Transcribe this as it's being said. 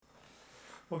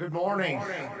Well, good morning.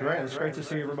 Great. It's great to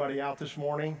see everybody out this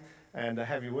morning and to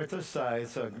have you with us.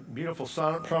 It's a beautiful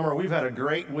summer. We've had a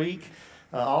great week.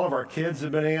 All of our kids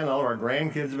have been in. All of our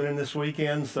grandkids have been in this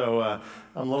weekend. So I'm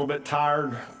a little bit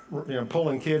tired,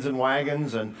 pulling kids in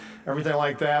wagons and everything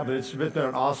like that. But it's been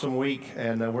an awesome week,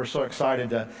 and we're so excited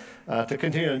to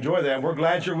continue to enjoy that. We're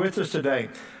glad you're with us today.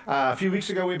 A few weeks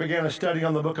ago, we began a study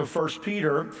on the book of 1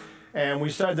 Peter. And we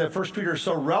said that 1 Peter is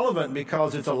so relevant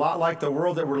because it's a lot like the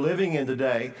world that we're living in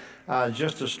today.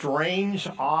 Just a strange,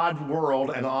 odd world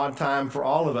and odd time for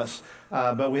all of us.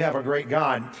 But we have a great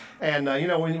God. And,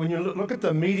 when you look at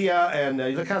the media and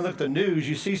you kind of look at the news,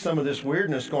 you see some of this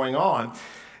weirdness going on.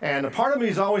 And a part of me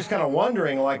is always kind of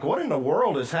wondering, like, what in the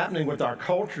world is happening with our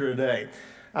culture today?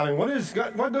 I mean,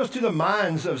 what goes through the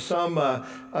minds of some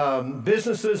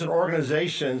businesses and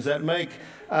organizations that make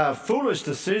foolish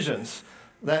decisions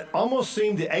that almost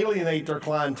seem to alienate their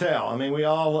clientele? I mean, we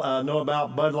all know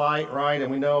about Bud Light, right? And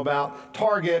we know about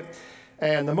Target.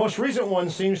 And the most recent one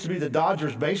seems to be the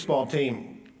Dodgers baseball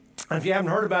team. And if you haven't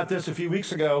heard about this, a few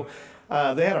weeks ago,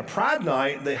 they had a Pride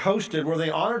Night they hosted where they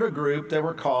honored a group that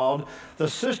were called the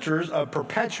Sisters of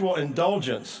Perpetual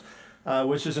Indulgence,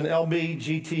 which is an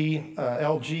LGBT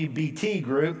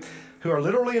group who are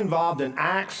literally involved in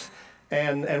acts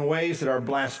and ways that are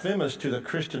blasphemous to the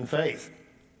Christian faith.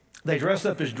 They dress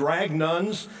up as drag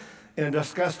nuns in a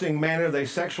disgusting manner. They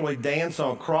sexually dance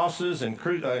on crosses and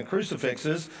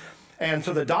crucifixes. And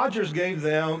so the Dodgers gave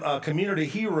them a Community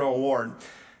Hero Award.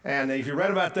 And if you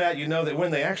read about that, you know that when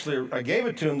they actually gave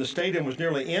it to them, the stadium was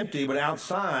nearly empty, but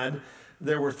outside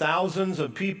there were thousands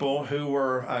of people who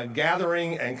were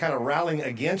gathering and kind of rallying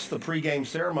against the pregame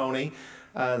ceremony.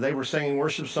 They were singing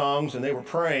worship songs and they were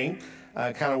praying,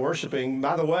 kind of worshiping.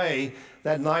 By the way,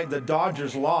 that night, the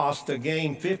Dodgers lost the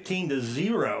game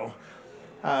 15-0,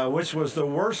 which was the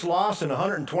worst loss in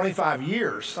 125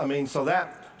 years. I mean, so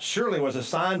that surely was a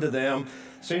sign to them.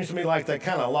 Seems to me like they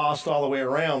kind of lost all the way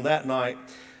around that night.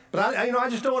 But I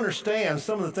just don't understand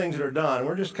some of the things that are done.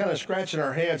 We're just kind of scratching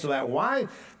our heads about why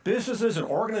businesses and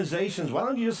organizations, why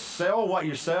don't you just sell what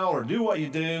you sell or do what you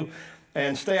do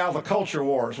and stay out of the culture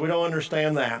wars? We don't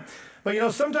understand that.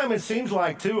 But, sometimes it seems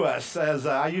like to us, as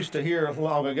I used to hear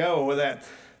long ago, that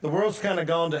the world's kind of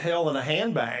gone to hell in a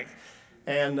handbag.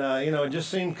 And, it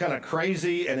just seemed kind of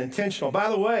crazy and intentional. By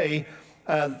the way,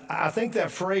 I think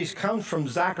that phrase comes from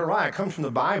Zechariah, comes from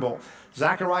the Bible.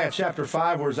 Zechariah chapter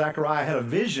 5, where Zechariah had a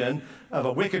vision of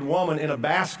a wicked woman in a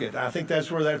basket. I think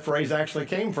that's where that phrase actually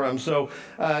came from. So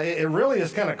it really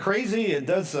is kind of crazy. It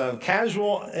does a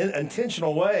casual,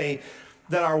 intentional way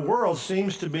that our world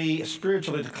seems to be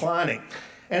spiritually declining.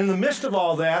 And in the midst of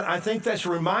all that, I think that's a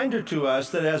reminder to us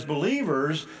that as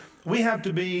believers, we have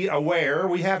to be aware,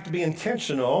 we have to be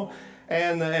intentional,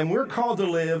 and we're called to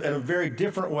live in a very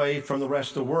different way from the rest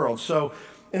of the world. So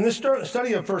in this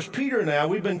study of 1 Peter now,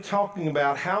 we've been talking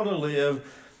about how to live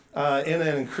in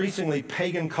an increasingly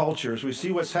pagan culture. As we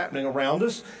see what's happening around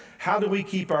us, how do we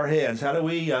keep our heads? How do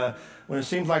we, when it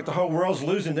seems like the whole world's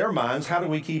losing their minds, how do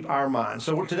we keep our minds?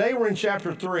 So today we're in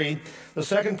chapter 3, the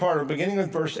second part, beginning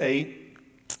with verse 8.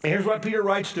 And here's what Peter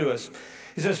writes to us.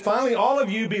 He says, "Finally, all of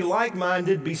you be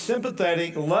like-minded, be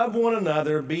sympathetic, love one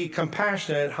another, be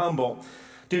compassionate, humble.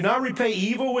 Do not repay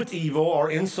evil with evil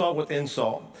or insult with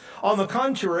insult. On the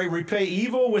contrary, repay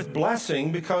evil with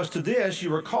blessing, because to this you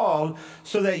were called,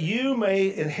 so that you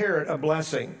may inherit a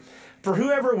blessing. For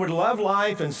whoever would love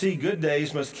life and see good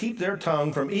days must keep their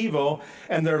tongue from evil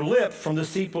and their lips from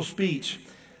deceitful speech.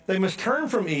 They must turn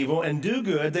from evil and do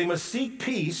good. They must seek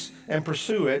peace and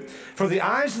pursue it. For the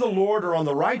eyes of the Lord are on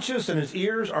the righteous, and his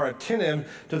ears are attentive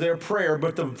to their prayer.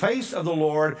 But the face of the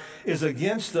Lord is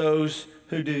against those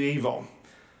who do evil."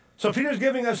 So Peter's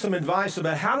giving us some advice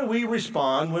about how do we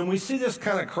respond when we see this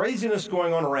kind of craziness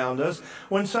going on around us,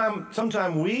 when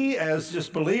sometimes we as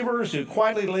just believers who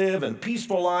quietly live a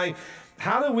peaceful life,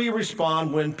 how do we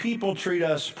respond when people treat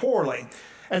us poorly?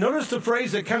 And notice the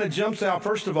phrase that kind of jumps out,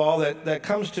 first of all, that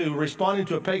comes to responding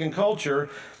to a pagan culture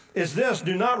is this: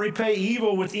 do not repay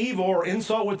evil with evil or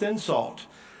insult with insult.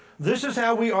 This is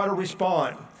how we ought to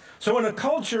respond. So in a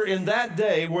culture in that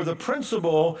day where the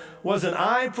principle was an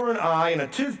eye for an eye and a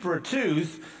tooth for a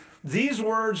tooth, these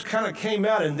words kind of came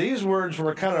out, and these words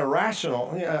were kind of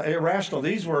irrational.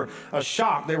 These were a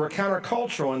shock. They were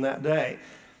countercultural in that day.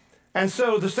 And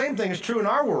so the same thing is true in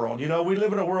our world. We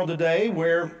live in a world today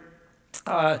where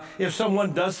if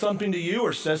someone does something to you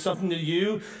or says something to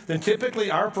you, then typically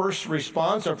our first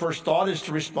response, our first thought is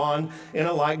to respond in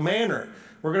a like manner.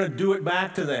 We're going to do it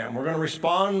back to them. We're going to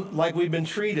respond like we've been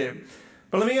treated.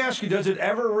 But let me ask you, does it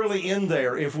ever really end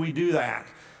there if we do that?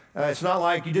 It's not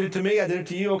like you did it to me, I did it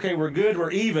to you, okay, we're good,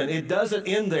 we're even. It doesn't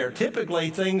end there. Typically,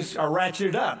 things are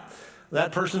ratcheted up.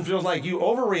 That person feels like you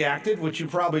overreacted, which you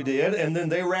probably did, and then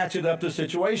they ratchet up the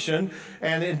situation,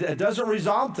 and it doesn't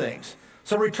resolve things.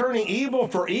 So returning evil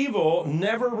for evil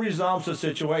never resolves the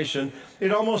situation.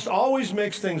 It almost always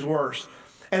makes things worse.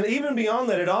 And even beyond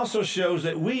that, it also shows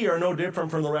that we are no different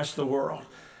from the rest of the world.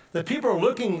 That people are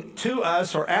looking to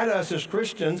us or at us as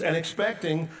Christians and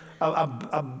expecting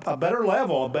a better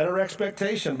level, a better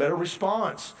expectation, better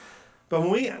response. But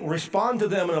when we respond to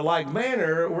them in a like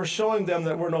manner, we're showing them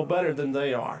that we're no better than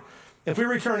they are. If we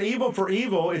return evil for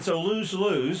evil, it's a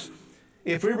lose-lose.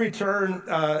 If we return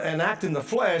and act in the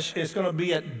flesh, it's going to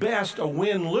be at best a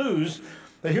win-lose.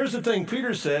 But here's the thing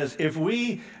Peter says, if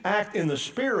we act in the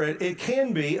Spirit, it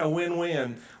can be a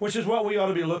win-win, which is what we ought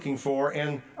to be looking for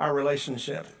in our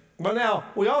relationship. But now,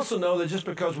 we also know that just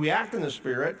because we act in the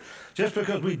Spirit, just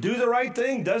because we do the right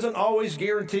thing, doesn't always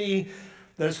guarantee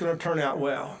that it's going to turn out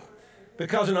well.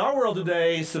 Because in our world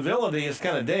today, civility is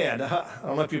kind of dead. I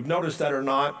don't know if you've noticed that or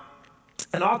not.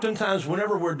 And oftentimes,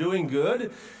 whenever we're doing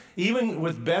good, even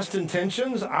with best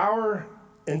intentions, our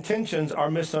intentions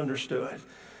are misunderstood.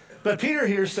 But Peter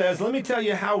here says, let me tell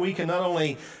you how we can not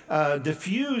only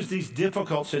diffuse these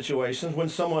difficult situations when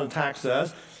someone attacks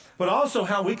us, but also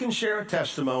how we can share a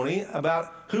testimony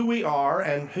about who we are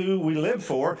and who we live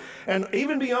for. And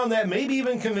even beyond that, maybe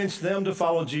even convince them to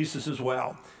follow Jesus as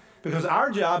well. Because our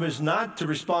job is not to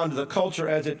respond to the culture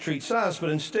as it treats us,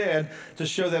 but instead to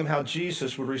show them how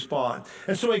Jesus would respond.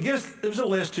 And so he gives a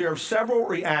list here of several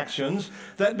reactions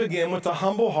that begin with a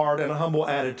humble heart and a humble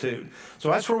attitude. So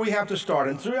that's where we have to start.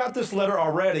 And throughout this letter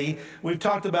already, we've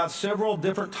talked about several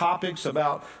different topics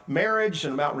about marriage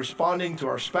and about responding to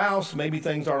our spouse. Maybe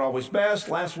things aren't always best.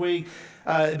 Last week,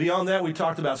 beyond that, we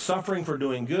talked about suffering for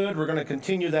doing good. We're going to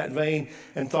continue that vein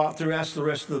and thought throughout the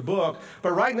rest of the book.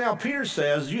 But right now, Peter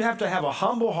says you have to have a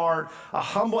humble heart, a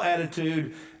humble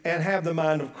attitude, and have the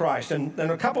mind of Christ. And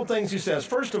a couple things he says.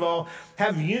 First of all,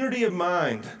 have unity of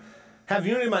mind. Have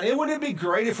unity of mind. Wouldn't it be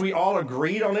great if we all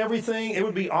agreed on everything? It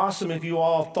would be awesome if you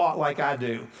all thought like I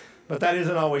do. But that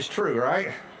isn't always true,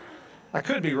 right? I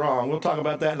could be wrong. We'll talk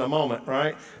about that in a moment,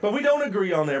 right? But we don't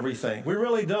agree on everything. We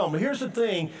really don't. But here's the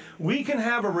thing. We can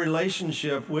have a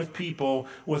relationship with people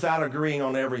without agreeing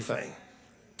on everything.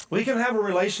 We can have a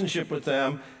relationship with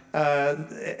them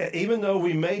even though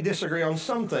we may disagree on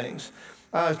some things.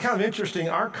 It's kind of interesting.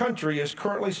 Our country is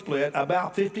currently split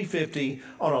about 50-50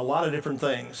 on a lot of different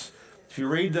things. If you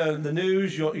read the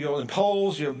news, you'll in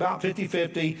polls, you're about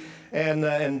 50-50,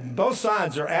 and both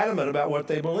sides are adamant about what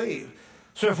they believe.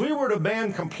 So if we were to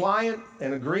ban compliant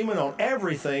and agreement on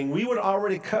everything, we would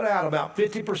already cut out about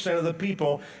 50% of the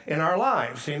people in our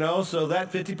lives, you know? So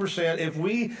that 50%, if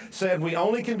we said we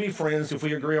only can be friends if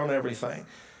we agree on everything.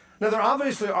 Now, there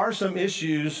obviously are some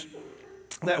issues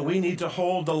that we need to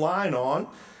hold the line on.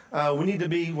 We need to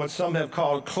be what some have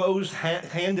called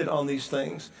closed-handed on these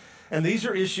things. And these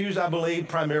are issues, I believe,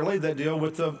 primarily that deal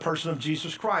with the person of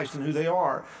Jesus Christ and who they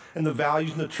are and the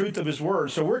values and the truth of his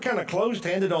word. So we're kind of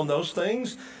closed-handed on those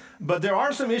things. But there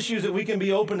are some issues that we can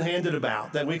be open-handed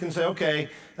about, that we can say, okay,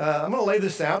 I'm going to lay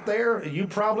this out there. You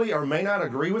probably or may not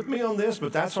agree with me on this,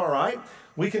 but that's all right.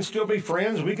 We can still be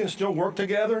friends. We can still work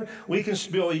together. We can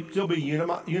still be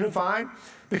unified.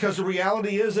 Because the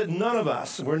reality is that none of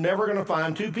us, we're never going to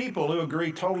find two people who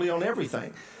agree totally on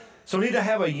everything. So we need to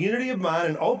have a unity of mind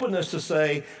and openness to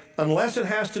say, unless it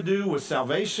has to do with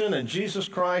salvation and Jesus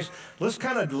Christ, let's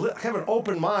kind of have an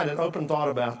open mind and open thought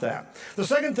about that. The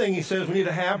second thing he says we need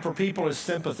to have for people is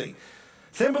sympathy.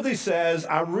 Sympathy says,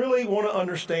 I really want to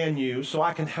understand you so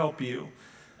I can help you.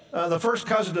 The first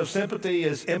cousin of sympathy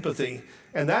is empathy.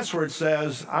 And that's where it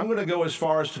says, I'm going to go as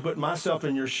far as to put myself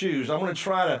in your shoes. I'm going to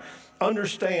try to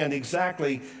understand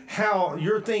exactly how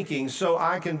you're thinking so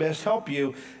I can best help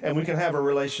you and we can have a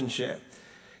relationship.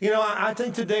 You know, I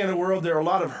think today in the world there are a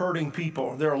lot of hurting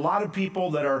people. There are a lot of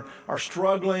people that are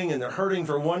struggling and they're hurting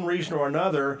for one reason or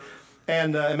another.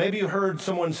 And maybe you heard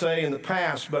someone say in the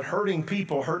past, but hurting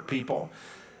people hurt people.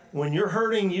 When you're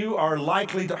hurting, you are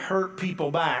likely to hurt people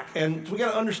back. And we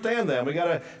got to understand that. We got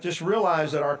to just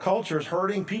realize that our culture is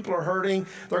hurting. People are hurting.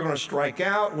 They're going to strike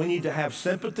out. We need to have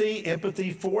sympathy,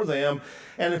 empathy for them.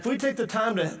 And if we take the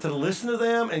time to listen to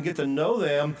them and get to know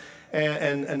them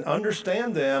and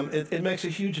understand them, it makes a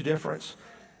huge difference.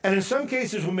 And in some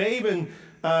cases, we may even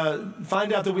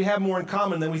find out that we have more in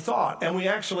common than we thought, and we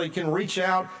actually can reach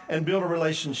out and build a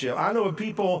relationship. I know of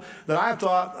people that I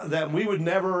thought that we would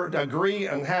never agree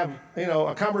and have,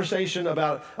 a conversation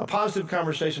about, a positive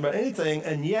conversation about anything,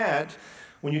 and yet,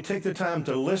 when you take the time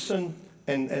to listen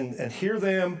and hear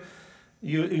them,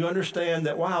 You understand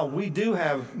that, wow, we do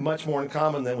have much more in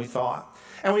common than we thought.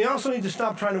 And we also need to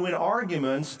stop trying to win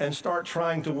arguments and start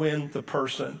trying to win the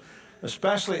person,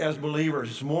 especially as believers.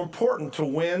 It's more important to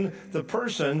win the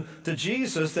person to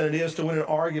Jesus than it is to win an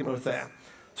argument with that.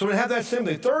 So we have that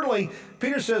sympathy. Thirdly,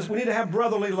 Peter says we need to have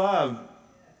brotherly love.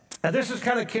 And this is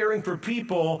kind of caring for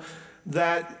people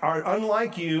that are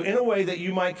unlike you in a way that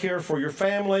you might care for your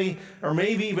family, or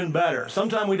maybe even better.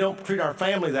 Sometimes we don't treat our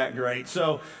family that great.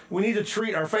 So we need to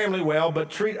treat our family well, but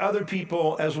treat other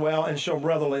people as well and show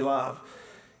brotherly love.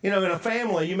 In a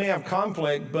family, you may have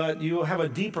conflict, but you have a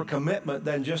deeper commitment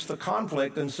than just the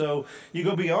conflict. And so you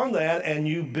go beyond that and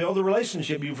you build a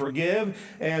relationship. You forgive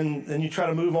and you try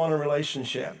to move on a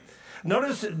relationship.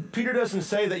 Notice Peter doesn't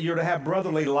say that you're to have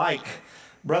brotherly like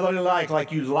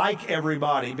you like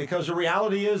everybody, because the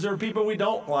reality is there are people we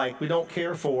don't like, we don't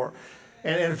care for.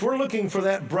 And if we're looking for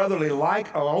that brotherly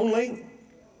like only,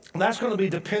 that's going to be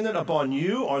dependent upon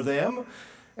you or them.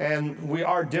 And we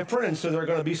are different, and so there are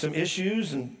going to be some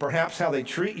issues and perhaps how they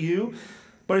treat you.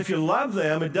 But if you love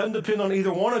them, it doesn't depend on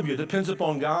either one of you. It depends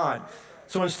upon God.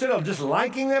 So instead of just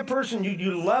liking that person,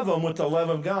 you love them with the love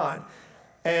of God.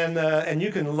 And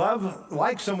you can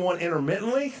like someone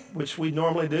intermittently, which we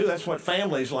normally do. That's what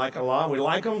families like a lot. We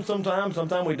like them sometimes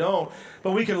we don't.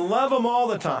 But we can love them all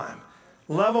the time.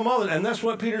 Love them all the time. And that's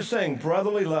what Peter's saying,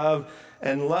 brotherly love,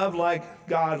 and love like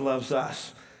God loves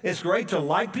us. It's great to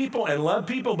like people and love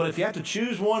people, but if you have to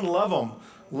choose one, love them.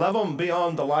 Love them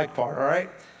beyond the like part, all right?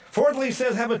 Fourthly, he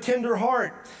says, have a tender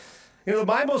heart. The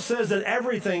Bible says that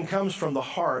everything comes from the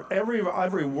heart. Every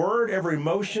word, every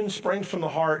emotion springs from the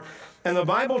heart. And the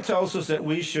Bible tells us that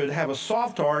we should have a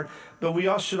soft heart, but we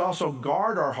should also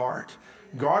guard our heart.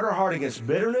 Guard our heart against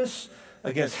bitterness,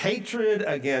 against hatred,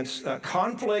 against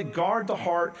conflict. Guard the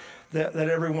heart that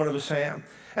every one of us have.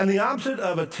 And the opposite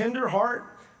of a tender heart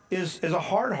is a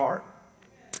hard heart.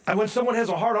 And when someone has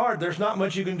a hard heart, there's not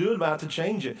much you can do about it to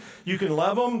change it. You can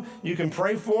love them, you can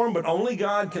pray for them, but only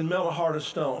God can melt a heart of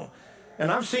stone.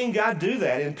 And I've seen God do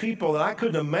that in people that I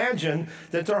couldn't imagine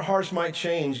that their hearts might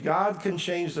change. God can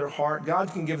change their heart.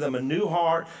 God can give them a new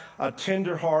heart, a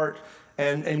tender heart.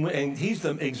 And he's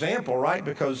the example, right?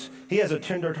 Because he has a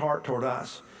tender heart toward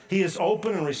us. He is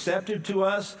open and receptive to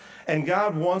us. And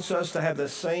God wants us to have the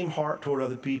same heart toward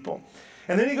other people.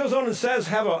 And then he goes on and says,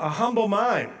 have a humble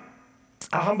mind.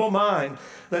 A humble mind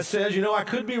that says, I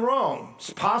could be wrong.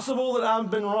 It's possible that I've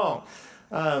been wrong.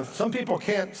 Some people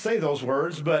can't say those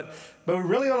words, but we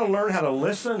really ought to learn how to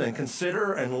listen and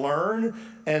consider and learn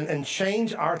and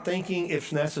change our thinking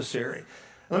if necessary.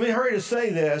 Let me hurry to say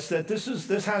this, that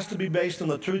this has to be based on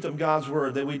the truth of God's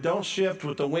word, that we don't shift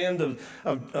with the wind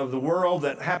of the world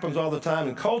that happens all the time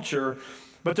in culture,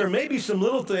 but there may be some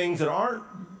little things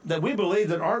that we believe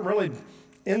that aren't really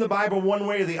in the Bible one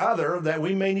way or the other that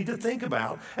we may need to think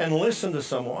about and listen to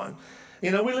someone. We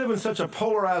live in such a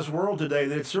polarized world today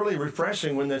that it's really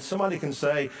refreshing when somebody can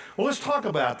say, well, let's talk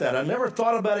about that. I never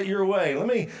thought about it your way.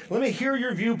 Let me hear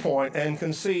your viewpoint and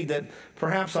concede that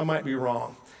perhaps I might be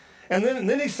wrong. And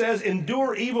then he says,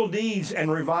 endure evil deeds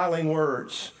and reviling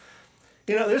words.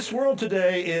 This world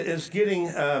today is getting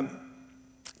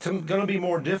going to be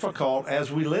more difficult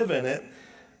as we live in it,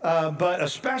 but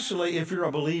especially if you're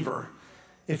a believer.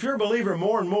 If you're a believer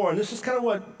more and more, and this is kind of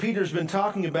what Peter's been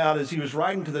talking about as he was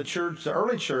writing to the church, the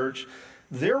early church,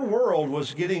 their world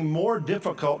was getting more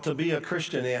difficult to be a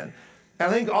Christian in. And I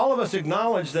think all of us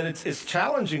acknowledge that it's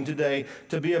challenging today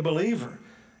to be a believer.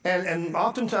 And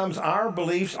oftentimes our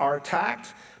beliefs are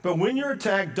attacked, but when you're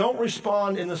attacked, don't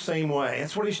respond in the same way.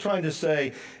 That's what he's trying to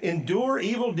say. Endure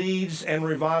evil deeds and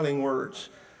reviling words.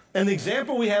 And the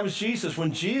example we have is Jesus.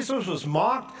 When Jesus was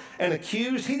mocked and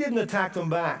accused, he didn't attack them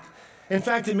back. In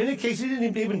fact, in many cases, he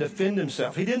didn't even defend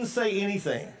himself. He didn't say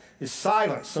anything. His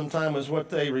silence sometimes is what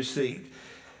they received.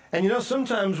 And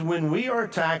sometimes when we are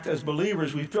attacked as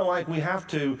believers, we feel like we have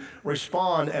to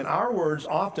respond, and our words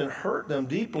often hurt them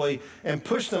deeply and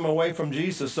push them away from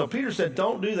Jesus. So Peter said,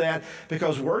 don't do that,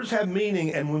 because words have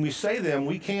meaning, and when we say them,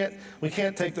 we can't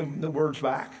take the words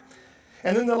back.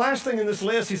 And then the last thing in this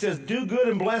list, he says, do good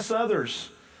and bless others.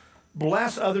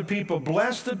 Bless other people.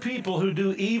 Bless the people who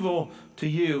do evil to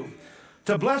you.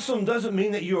 To bless them doesn't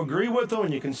mean that you agree with them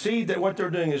and you concede that what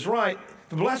they're doing is right.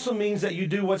 To bless them means that you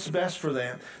do what's best for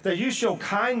them, that you show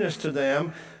kindness to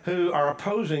them who are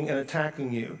opposing and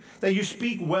attacking you, that you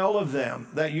speak well of them,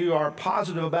 that you are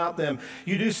positive about them,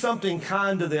 you do something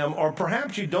kind to them, or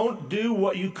perhaps you don't do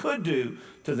what you could do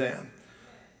to them.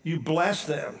 You bless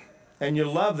them and you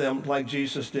love them like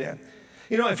Jesus did.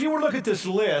 If you were to look at this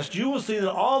list, you will see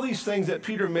that all these things that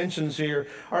Peter mentions here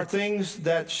are things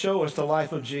that show us the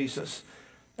life of Jesus.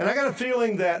 And I got a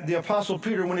feeling that the Apostle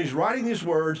Peter, when he's writing these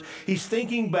words, he's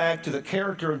thinking back to the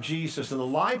character of Jesus and the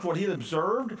life, what he had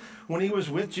observed when he was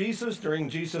with Jesus during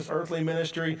Jesus' earthly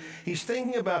ministry. He's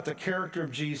thinking about the character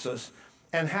of Jesus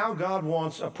and how God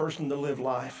wants a person to live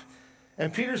life.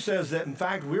 And Peter says that, in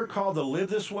fact, we're called to live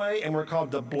this way, and we're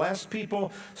called to bless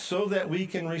people so that we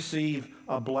can receive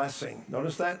a blessing.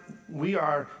 Notice that? We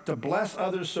are to bless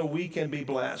others so we can be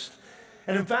blessed.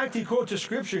 And in fact, he quotes a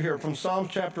scripture here from Psalm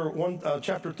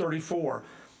chapter 34,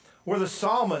 where the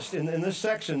psalmist, in this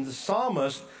section, the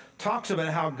psalmist talks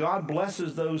about how God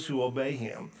blesses those who obey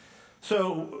him.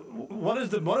 So one of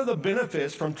the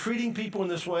benefits from treating people in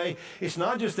this way? It's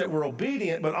not just that we're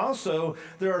obedient, but also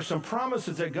there are some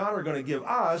promises that God are going to give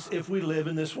us if we live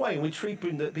in this way and we treat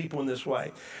people in this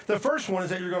way. The first one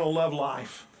is that you're going to love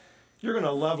life. You're going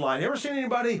to love life. You ever seen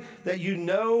anybody that you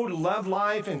know love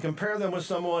life and compare them with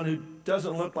someone who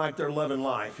doesn't look like they're loving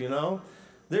life, you know?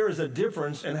 There is a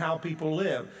difference in how people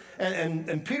live.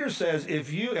 And Peter says,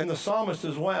 if you, and the psalmist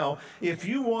as well, if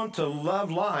you want to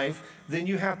love life, then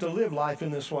you have to live life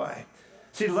in this way.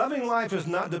 See, loving life is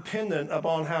not dependent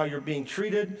upon how you're being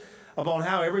treated, upon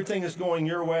how everything is going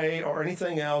your way or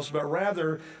anything else, but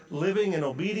rather living in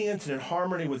obedience and in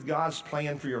harmony with God's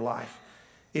plan for your life.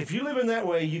 If you live in that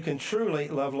way, you can truly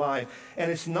love life. And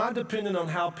it's not dependent on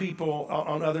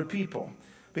on other people,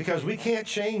 because we can't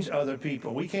change other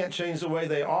people. We can't change the way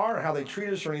they are or how they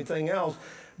treat us or anything else,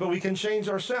 but we can change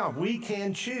ourselves. We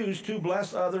can choose to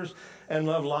bless others and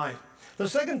love life. The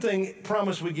second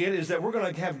promise we get is that we're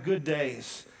going to have good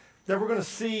days, that we're going to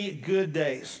see good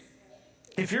days.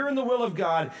 If you're in the will of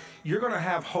God, you're going to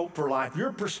have hope for life.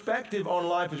 Your perspective on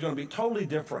life is going to be totally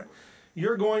different.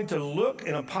 You're going to look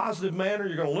in a positive manner.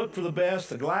 You're going to look for the best.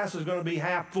 The glass is going to be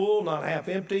half full, not half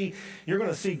empty. You're going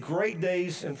to see great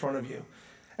days in front of you.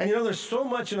 And you know, there's so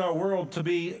much in our world to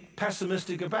be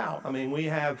pessimistic about. I mean, we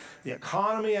have the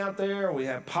economy out there. We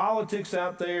have politics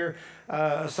out there.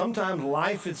 Sometimes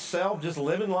life itself, just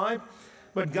living life.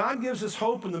 But God gives us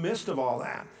hope in the midst of all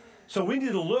that. So we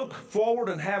need to look forward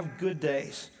and have good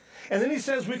days. And then he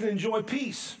says we can enjoy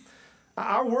peace.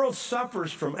 Our world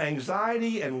suffers from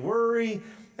anxiety and worry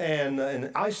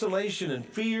and isolation and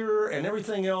fear and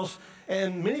everything else.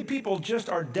 And many people just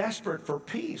are desperate for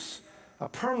peace, a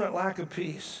permanent lack of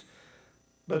peace.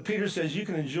 But Peter says you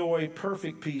can enjoy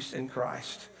perfect peace in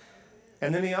Christ.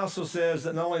 And then he also says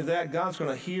that not only that, God's going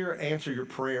to hear and answer your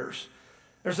prayers.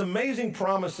 There's amazing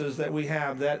promises that we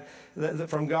have that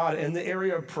from God in the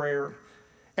area of prayer.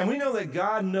 And we know that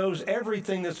God knows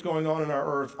everything that's going on in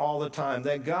our earth all the time,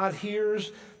 that God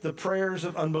hears the prayers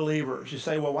of unbelievers. You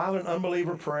say, well, why would an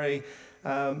unbeliever pray?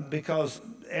 Because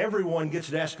everyone gets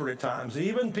desperate at times.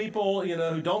 Even people,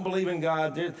 who don't believe in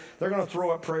God, they're going to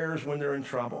throw up prayers when they're in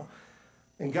trouble.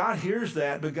 And God hears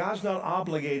that, but God's not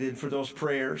obligated for those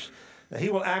prayers. Now, he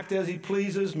will act as he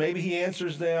pleases. Maybe he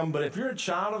answers them. But if you're a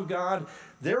child of God,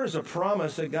 there is a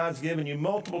promise that God's given you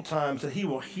multiple times that he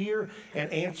will hear and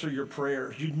answer your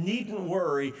prayers. You needn't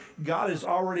worry. God is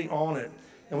already on it.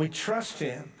 And we trust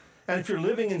him. And if you're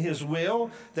living in his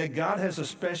will, that God has a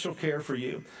special care for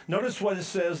you. Notice what it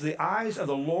says. The eyes of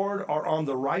the Lord are on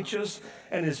the righteous,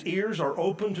 and his ears are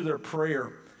open to their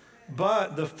prayer.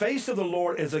 But the face of the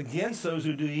Lord is against those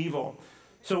who do evil.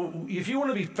 So if you want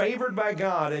to be favored by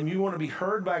God and you want to be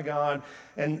heard by God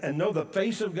and know the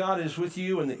face of God is with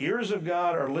you and the ears of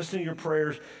God are listening to your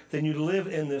prayers, then you live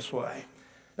in this way.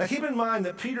 Now keep in mind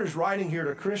that Peter's writing here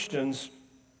to Christians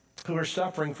who are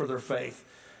suffering for their faith,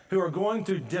 who are going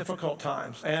through difficult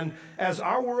times. And as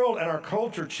our world and our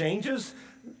culture changes,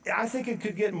 I think it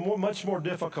could get much more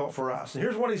difficult for us. And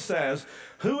here's what he says: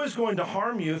 who is going to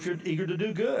harm you if you're eager to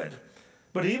do good?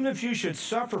 But even if you should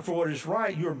suffer for what is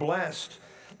right, you are blessed.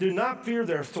 Do not fear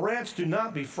their threats. Do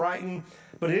not be frightened.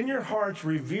 But in your hearts,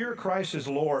 revere Christ as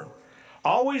Lord.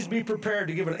 Always be prepared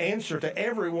to give an answer to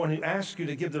everyone who asks you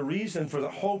to give the reason for the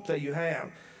hope that you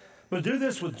have. But do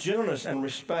this with gentleness and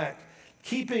respect,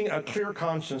 keeping a clear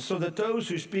conscience, so that those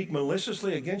who speak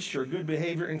maliciously against your good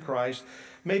behavior in Christ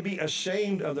may be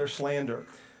ashamed of their slander.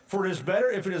 For it is better,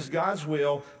 if it is God's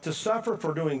will, to suffer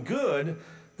for doing good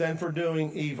than for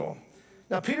doing evil.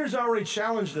 Now, Peter's already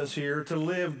challenged us here to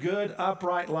live good,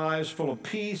 upright lives full of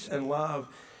peace and love.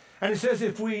 And he says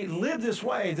if we live this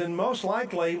way, then most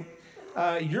likely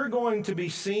you're going to be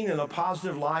seen in a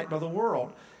positive light by the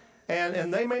world.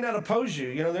 And they may not oppose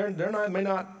you. They may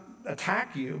not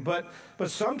attack you, but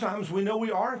sometimes we know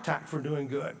we are attacked for doing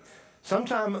good.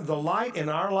 Sometimes the light in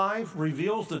our life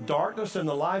reveals the darkness in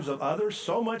the lives of others,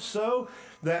 so much so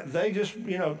that they just,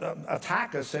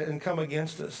 attack us and come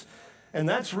against us. And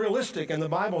that's realistic, and the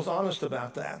Bible's honest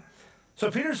about that.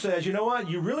 So Peter says, you know what?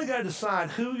 You really got to decide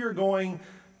who you're going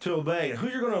to obey, who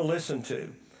you're going to listen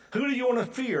to. Who do you want to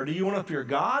fear? Do you want to fear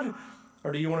God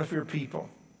or do you want to fear people?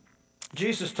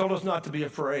 Jesus told us not to be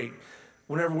afraid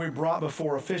whenever we're brought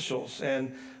before officials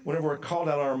and whenever we're called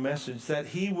out on our message, that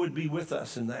he would be with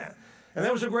us in that. And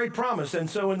that was a great promise. And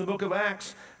so in the book of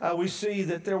Acts, we see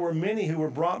that there were many who were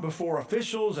brought before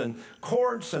officials and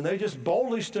courts, and they just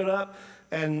boldly stood up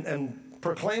and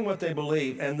proclaimed what they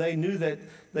believed, and they knew that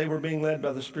they were being led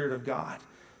by the Spirit of God.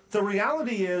 The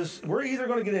reality is we're either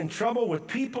going to get in trouble with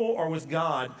people or with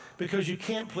God because you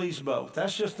can't please both.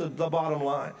 That's just the bottom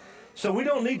line. So we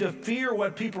don't need to fear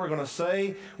what people are going to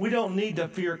say. We don't need to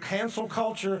fear cancel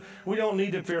culture. We don't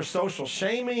need to fear social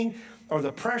shaming or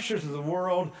the pressures of the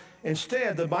world.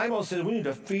 Instead, the Bible says we need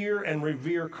to fear and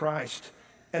revere Christ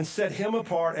and set him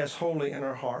apart as holy in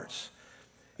our hearts.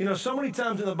 You know, so many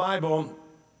times in the Bible,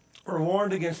 we're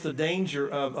warned against the danger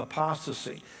of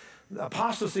apostasy.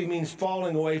 Apostasy means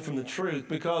falling away from the truth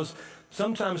because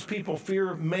sometimes people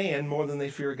fear man more than they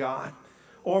fear God.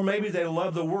 Or maybe they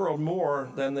love the world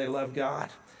more than they love God.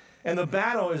 And the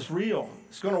battle is real.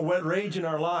 It's going to rage in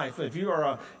our life. If you are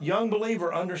a young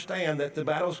believer, understand that the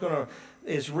battle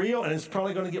is real and it's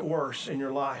probably going to get worse in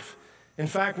your life. In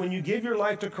fact, when you give your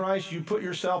life to Christ, you put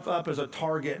yourself up as a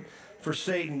target for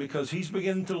Satan because he's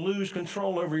beginning to lose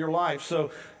control over your life.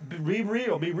 So be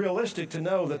real, be realistic to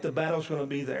know that the battle's going to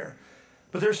be there.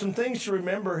 But there's some things to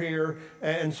remember here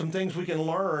and some things we can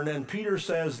learn. And Peter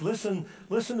says, listen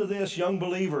to this, young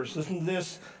believers. Listen to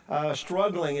this,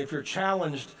 struggling if you're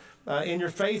challenged in your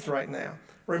faith right now.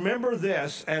 Remember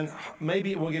this, and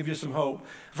maybe it will give you some hope.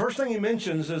 First thing he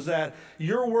mentions is that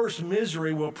your worst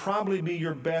misery will probably be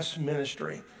your best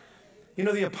ministry. You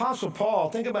know, the Apostle Paul,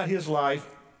 think about his life,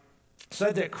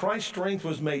 said that Christ's strength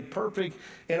was made perfect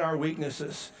in our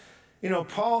weaknesses. You know,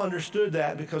 Paul understood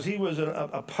that because he was an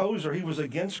opposer. He was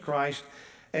against Christ,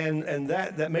 and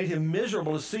that made him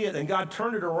miserable to see it. And God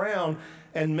turned it around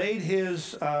and made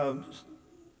his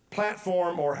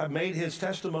platform or have made his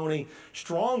testimony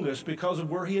strongest because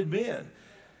of where he had been.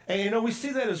 And, you know, we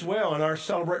see that as well in our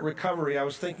Celebrate Recovery. I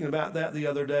was thinking about that the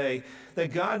other day,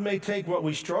 that God may take what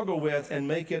we struggle with and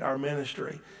make it our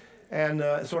ministry. And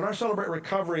so in our Celebrate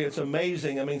Recovery, it's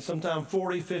amazing. I mean, sometimes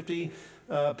 40, 50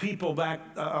 people back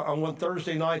on one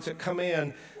Thursday nights that come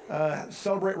in.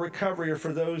 Celebrate Recovery are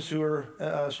for those who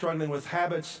are struggling with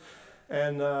habits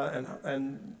and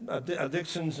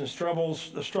addictions and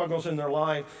struggles in their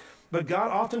life. But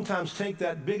God oftentimes takes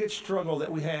that biggest struggle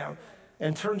that we have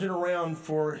and turns it around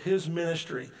for his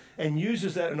ministry and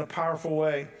uses that in a powerful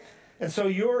way. And so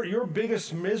your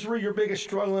biggest misery, your biggest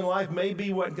struggle in life may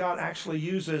be what God actually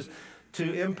uses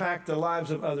to impact the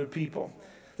lives of other people.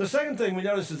 The second thing we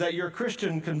notice is that your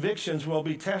Christian convictions will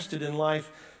be tested in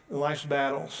life's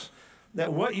battles.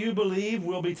 That what you believe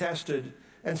will be tested.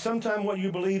 And sometimes what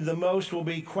you believe the most will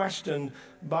be questioned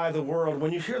by the world.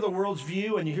 When you hear the world's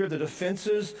view and you hear the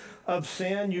defenses of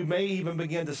sin, you may even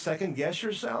begin to second guess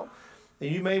yourself.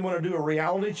 And you may want to do a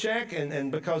reality check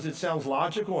and because it sounds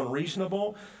logical and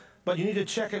reasonable, but you need to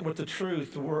check it with the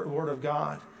truth, the Word of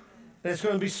God. And it's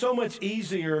going to be so much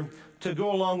easier to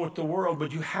go along with the world,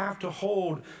 but you have to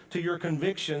hold to your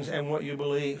convictions and what you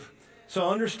believe. So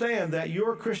understand that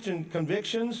your Christian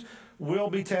convictions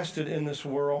will be tested in this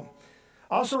world.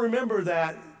 Also remember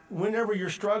that whenever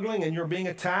you're struggling and you're being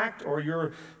attacked or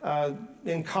you're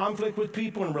in conflict with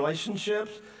people in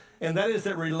relationships, and that is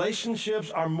that relationships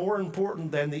are more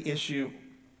important than the issue.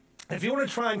 If you want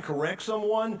to try and correct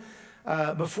someone,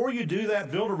 before you do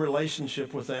that, build a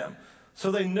relationship with them so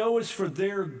they know it's for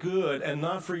their good and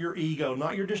not for your ego,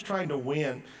 not you're just trying to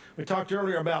win. We talked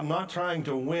earlier about not trying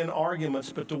to win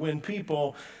arguments, but to win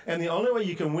people. And the only way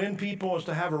you can win people is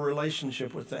to have a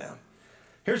relationship with them.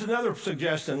 Here's another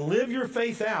suggestion. Live your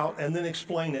faith out and then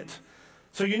explain it.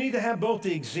 So you need to have both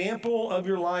the example of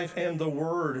your life and the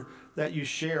word that you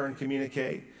share and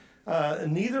communicate.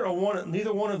 Neither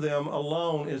one of them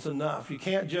alone is enough. You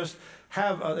can't just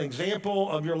have an example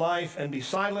of your life and be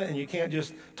silent, and you can't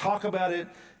just talk about it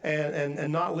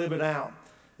and not live it out.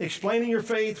 Explaining your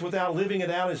faith without living it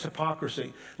out is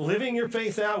hypocrisy. Living your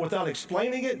faith out without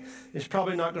explaining it is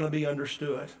probably not going to be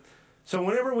understood. So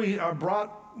whenever we are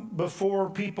brought before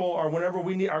people or whenever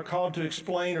we are called to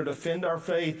explain or defend our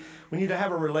faith, we need to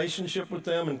have a relationship with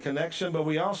them and connection, but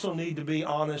we also need to be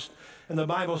honest. And the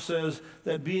Bible says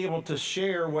that be able to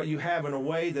share what you have in a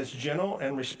way that's gentle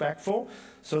and respectful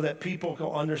so that people can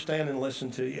understand and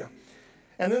listen to you.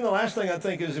 And then the last thing I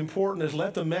think is important is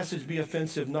let the message be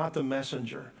offensive, not the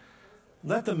messenger.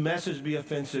 Let the message be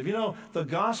offensive. You know, the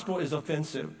gospel is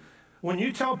offensive. When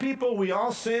you tell people we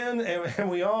all sin and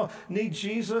we all need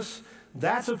Jesus,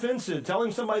 that's offensive.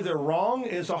 Telling somebody they're wrong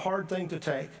is a hard thing to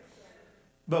take.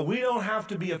 But we don't have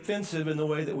to be offensive in the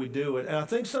way that we do it. And I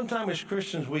think sometimes as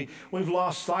Christians, we've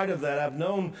lost sight of that. I've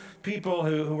known people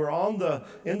who were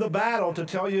in the battle to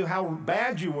tell you how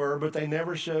bad you were, but they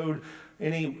never showed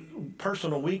any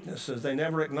personal weaknesses. They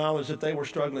never acknowledged that they were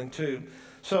struggling too.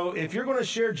 So if you're going to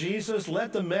share Jesus,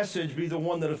 let the message be the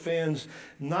one that offends,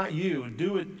 not you.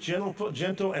 Do it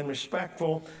gentle and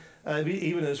respectful,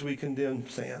 even as we condemn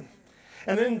sin.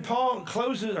 And then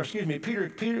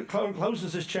Peter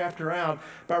closes this chapter out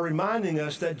by reminding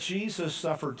us that Jesus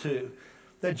suffered too,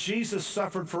 that Jesus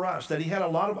suffered for us, that he had a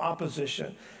lot of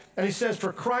opposition. And he says,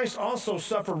 for Christ also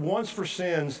suffered once for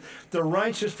sins, the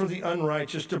righteous for the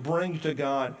unrighteous, to bring you to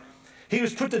God. He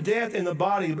was put to death in the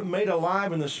body, but made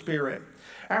alive in the spirit.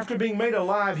 After being made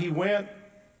alive, he went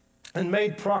and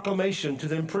made proclamation to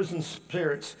the imprisoned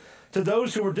spirits, to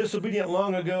those who were disobedient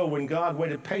long ago when God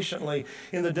waited patiently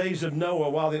in the days of Noah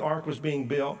while the ark was being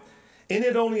built. In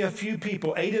it only a few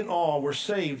people, 8 in all, were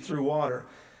saved through water.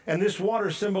 And this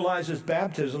water symbolizes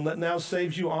baptism that now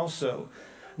saves you also.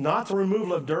 Not the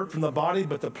removal of dirt from the body,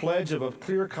 but the pledge of a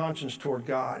clear conscience toward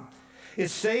God. It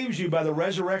saves you by the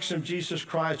resurrection of Jesus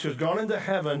Christ, who has gone into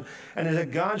heaven and is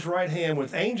at God's right hand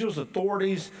with angels,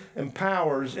 authorities, and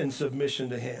powers in submission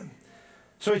to him.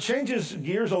 So he changes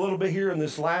gears a little bit here in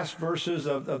this last verses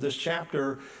of this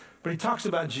chapter, but he talks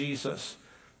about Jesus.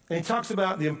 And he talks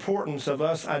about the importance of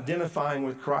us identifying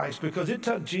with Christ, because it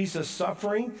took Jesus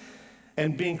suffering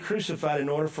and being crucified in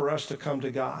order for us to come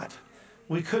to God.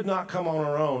 We could not come on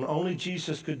our own. Only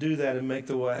Jesus could do that and make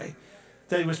the way.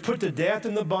 That he was put to death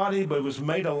in the body, but was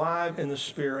made alive in the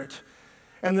spirit.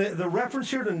 And the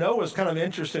reference here to Noah is kind of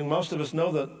interesting. Most of us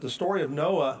know the story of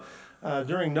Noah.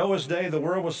 During Noah's day, the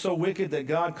world was so wicked that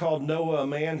God called Noah, a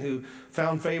man who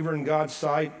found favor in God's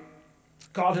sight,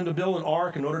 called him to build an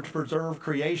ark in order to preserve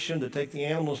creation, to take the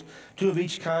animals, 2 of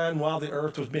each kind, while the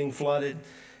earth was being flooded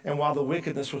and while the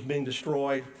wickedness was being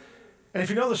destroyed. And if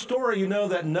you know the story, you know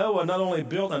that Noah not only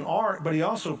built an ark, but he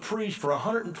also preached for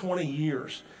 120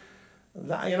 years.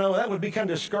 That would be kind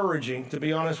of discouraging, to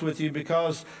be honest with you,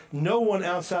 because no one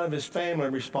outside of his family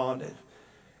responded.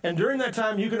 And during that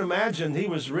time, you can imagine he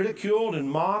was ridiculed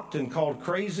and mocked and called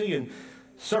crazy and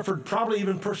suffered probably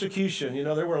even persecution.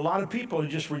 There were a lot of people who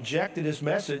just rejected his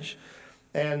message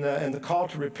and the call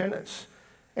to repentance.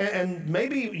 And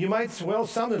maybe you might,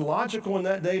 sounded logical in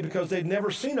that day because they'd never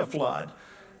seen a flood.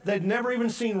 They'd never even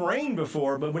seen rain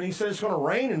before. But when he said it's going to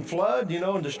rain and flood,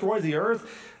 and destroy the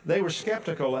earth, they were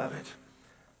skeptical of it.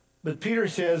 But Peter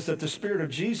says that the Spirit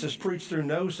of Jesus preached through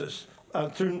Noah,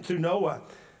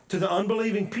 to the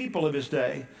unbelieving people of his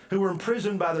day who were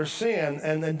imprisoned by their sin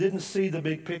and then didn't see the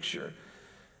big picture.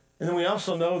 And then we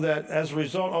also know that as a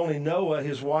result, only Noah,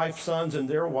 his wife, sons, and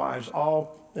their wives,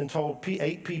 all in total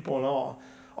 8 people in all,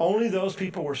 only those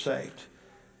people were saved.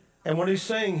 And what he's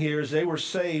saying here is they were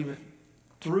saved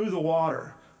through the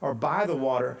water or by the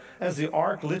water as the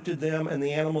ark lifted them and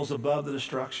the animals above the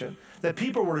destruction. That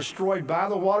people were destroyed by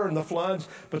the water and the floods,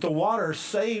 but the water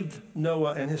saved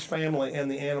Noah and his family and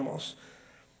the animals.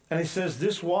 And he says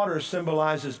this water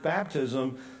symbolizes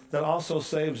baptism that also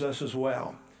saves us as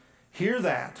well. Hear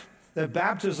that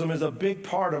baptism is a big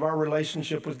part of our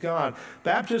relationship with God.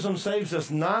 Baptism saves us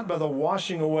not by the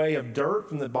washing away of dirt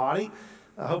from the body.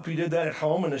 I hope you did that at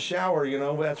home in the shower,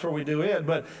 that's where we do it.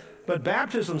 But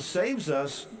baptism saves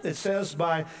us, it says,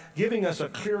 by giving us a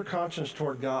clear conscience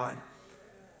toward God.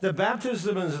 The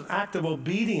baptism is an act of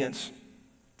obedience,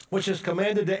 which is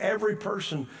commanded to every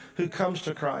person who comes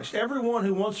to Christ. Everyone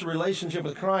who wants a relationship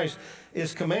with Christ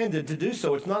is commanded to do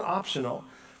so. It's not optional.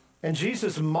 And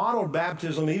Jesus modeled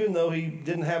baptism even though he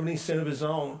didn't have any sin of his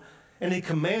own. And he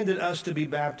commanded us to be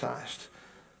baptized.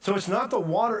 So it's not the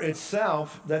water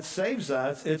itself that saves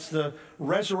us. It's the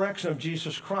resurrection of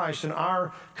Jesus Christ and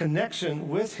our connection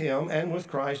with him and with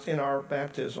Christ in our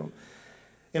baptism.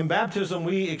 In baptism,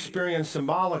 we experience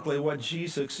symbolically what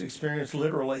Jesus experienced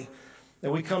literally.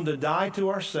 That we come to die to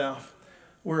ourselves.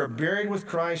 We're buried with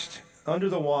Christ under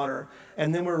the water,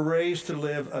 and then we're raised to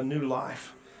live a new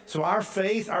life. So our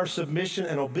faith, our submission,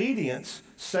 and obedience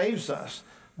saves us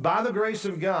by the grace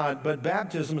of God, but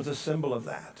baptism is a symbol of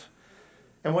that.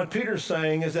 And what Peter's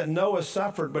saying is that Noah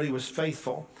suffered, but he was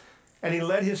faithful. And he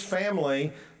led his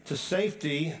family to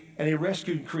safety, and he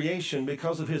rescued creation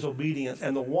because of his obedience,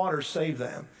 and the water saved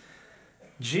them.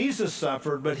 Jesus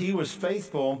suffered, but he was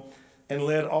faithful and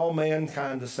led all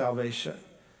mankind to salvation.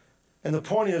 And the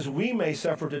point is, we may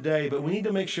suffer today, but we need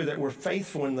to make sure that we're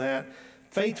faithful in that,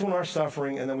 faithful in our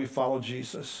suffering, and that we follow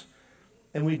Jesus.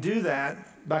 And we do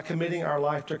that by committing our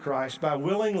life to Christ, by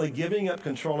willingly giving up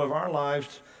control of our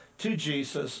lives to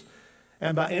Jesus,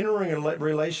 and by entering a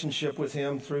relationship with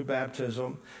him through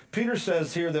baptism. Peter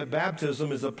says here that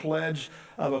baptism is a pledge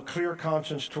of a clear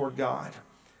conscience toward God.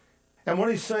 And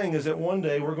what he's saying is that one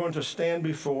day we're going to stand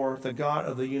before the God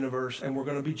of the universe and we're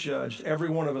going to be judged. Every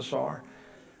one of us are.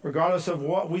 Regardless of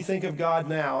what we think of God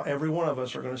now, every one of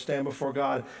us are going to stand before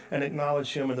God and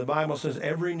acknowledge him. And the Bible says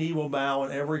every knee will bow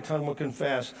and every tongue will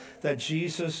confess that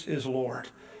Jesus is Lord.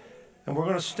 And we're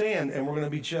going to stand and we're going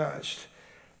to be judged.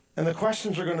 And the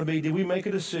questions are going to be, did we make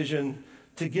a decision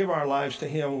to give our lives to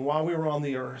him while we were on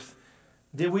the earth?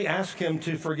 Did we ask him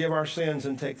to forgive our sins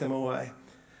and take them away?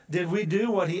 Did we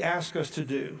do what he asked us to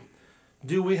do?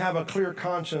 Do we have a clear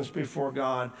conscience before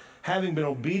God, having been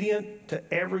obedient to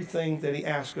everything that he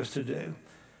asked us to do?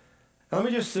 Let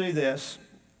me just say this.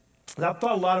 I've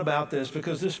thought a lot about this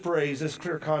because this phrase, this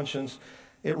clear conscience,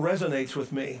 it resonates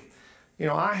with me. You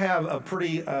know, I have a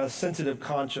pretty sensitive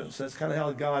conscience. That's kind of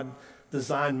how God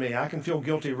designed me. I can feel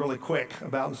guilty really quick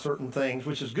about certain things,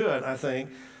 which is good, I think.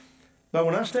 But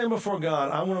when I stand before God,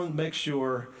 I want to make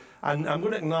sure, I'm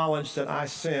going to acknowledge that I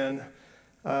sin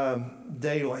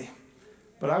daily.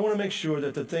 But I want to make sure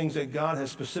that the things that God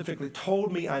has specifically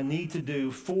told me I need to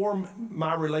do for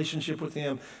my relationship with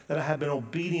him, that I have been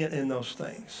obedient in those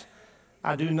things.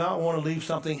 I do not want to leave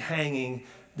something hanging.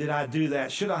 Did I do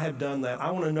that? Should I have done that? I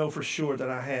want to know for sure that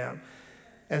I have.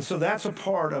 And so that's a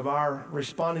part of our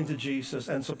responding to Jesus,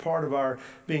 and it's a part of our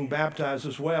being baptized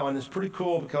as well. And it's pretty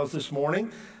cool because this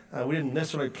morning, we didn't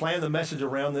necessarily plan the message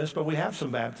around this, but we have some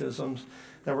baptisms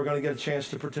that we're going to get a chance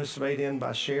to participate in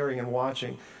by sharing and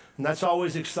watching. And that's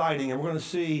always exciting. And we're going to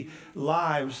see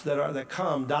lives that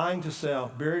come, dying to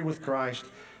self, buried with Christ,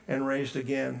 and raised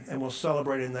again. And we'll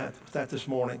celebrate in that this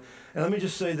morning. And let me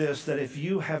just say this, that if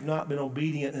you have not been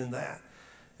obedient in that,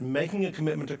 and making a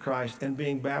commitment to Christ and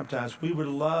being baptized, we would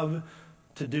love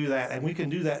to do that. And we can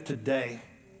do that today.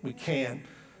 We can.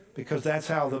 Because that's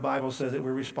how the Bible says that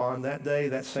we respond that day,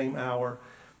 that same hour.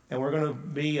 And we're going to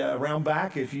be around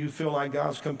back. If you feel like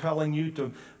God's compelling you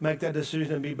to make that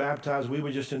decision and be baptized, we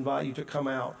would just invite you to come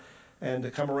out and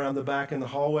to come around the back in the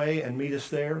hallway and meet us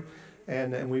there.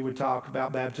 And we would talk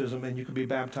about baptism, and you could be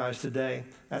baptized today.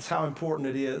 That's how important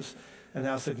it is and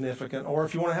how significant. Or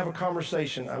if you want to have a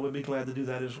conversation, I would be glad to do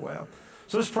that as well.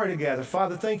 So let's pray together.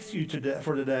 Father, thank you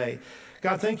for today.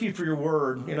 God, thank you for your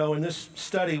word. You know, in this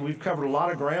study, we've covered a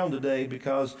lot of ground today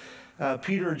because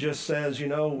Peter just says, you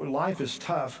know, life is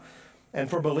tough. And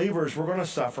for believers, we're going to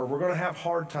suffer. We're going to have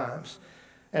hard times.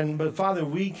 But Father,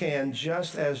 we can,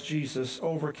 just as Jesus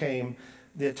overcame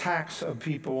the attacks of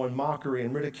people and mockery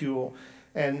and ridicule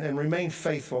and remain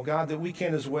faithful, God, that we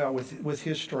can as well with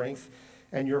his strength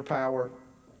and your power.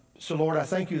 So, Lord, I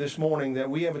thank you this morning that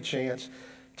we have a chance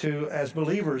to, as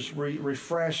believers,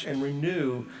 refresh and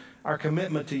renew our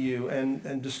commitment to you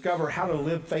and discover how to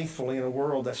live faithfully in a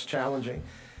world that's challenging.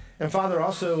 And Father,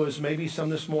 also, as maybe some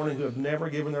this morning who have never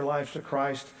given their lives to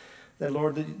Christ, that,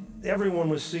 Lord, that everyone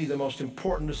would see the most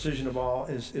important decision of all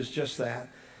is just that.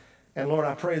 And, Lord,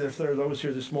 I pray that if there are those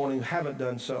here this morning who haven't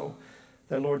done so,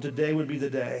 that, Lord, today would be the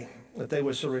day that they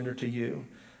would surrender to you.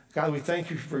 God, we thank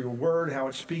you for your word, how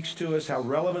it speaks to us, how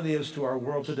relevant it is to our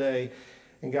world today.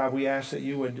 And, God, we ask that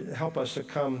you would help us to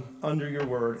come under your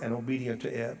word and obedient to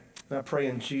it. And I pray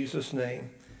in Jesus' name,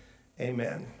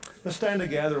 amen. Let's stand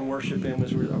together and worship him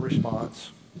as a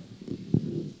response.